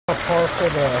powerful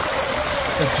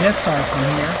the jets are from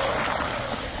here.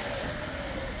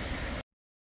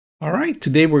 All right,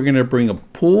 today we're gonna bring a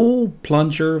pool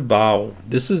plunger valve.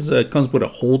 This is comes with a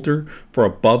holder for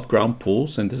above ground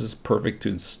pools, and this is perfect to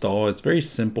install. It's very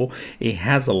simple. It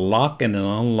has a lock and an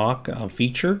unlock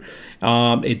feature.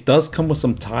 It does come with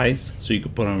some ties, so you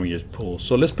can put on your pool.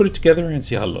 So let's put it together and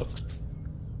see how it looks.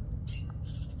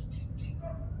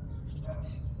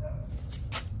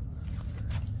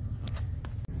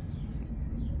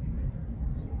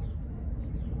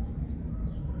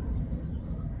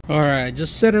 All right,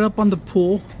 just set it up on the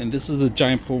pool, and this is a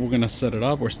giant pool. We're gonna set it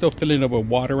up. We're still filling it up with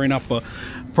water right now, but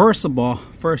first I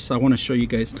want to show you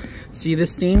guys. See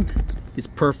this thing? It's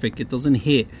perfect. It doesn't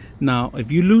hit. Now,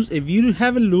 if you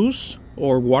have it loose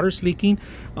or water's leaking,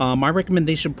 my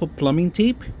recommendation: put plumbing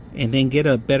tape and then get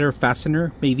a better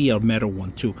fastener, maybe a metal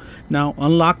one too. Now,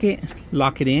 unlock it,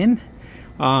 lock it in.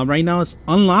 Right now, it's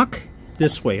unlock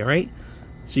this way. All right.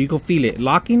 So you can feel it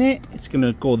locking it, it's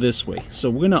gonna go this way. So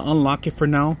we're gonna unlock it for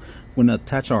now. We're gonna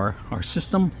attach our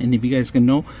system, and if you guys can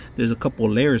know, there's a couple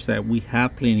of layers that we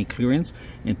have plenty clearance,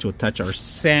 and to attach our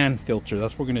sand filter.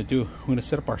 That's what we're gonna do. We're gonna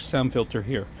set up our sand filter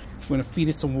here. We're gonna feed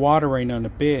it some water right now in a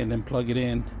bit and then plug it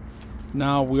in.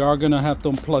 Now we are gonna have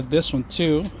to unplug this one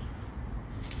too.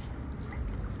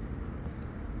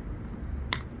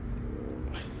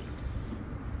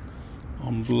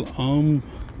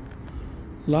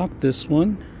 Lock this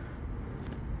one.